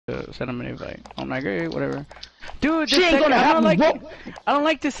to send him an invite. I'm like, hey, whatever. Dude, She ain't gonna I don't have like. I don't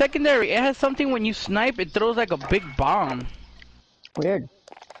like the secondary. It has something when you snipe, it throws like a big bomb. Weird.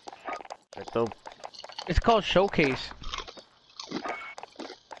 It's called Showcase.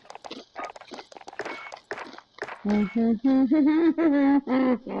 Oh my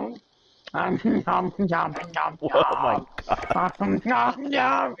god.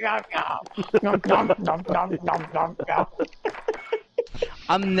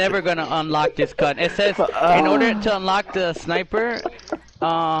 I'm never gonna unlock this gun. It says in order to unlock the sniper,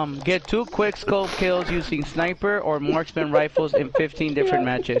 get 2 quick scope kills using sniper or marksman rifles in 15 different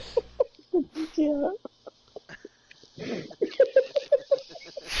matches.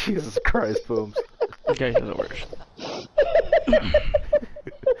 Jesus Christ, Booms. You guys are the worst.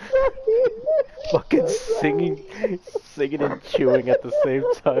 Fucking singing and chewing at the same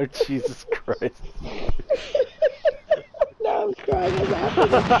time. Jesus Christ. Now I'm crying. I'm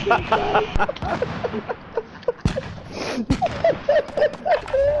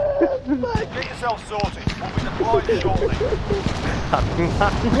laughing. Get yourself sorted. We'll be deployed shortly.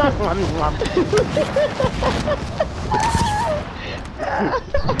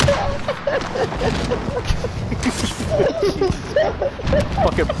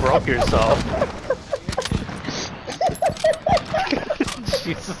 Fucking broke yourself.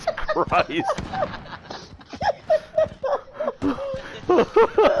 Jesus Christ.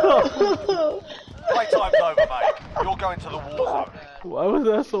 Playtime's over, mate. You're going to the war zone. Why was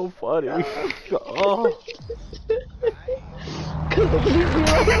that so funny? Oh. Because I didn't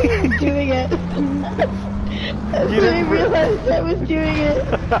realize I was doing it. I didn't realize I was doing it.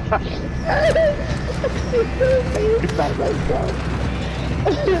 I was myself.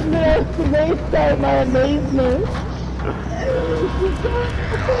 And then I was amazed by my amazement.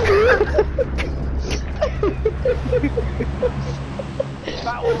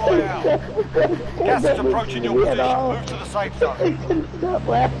 Battle Royale. Gas is approaching your position. Move to the safe zone. I couldn't stop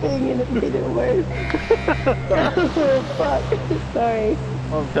laughing and it made it worse. Oh, fuck. Sorry.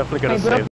 I'm definitely gonna save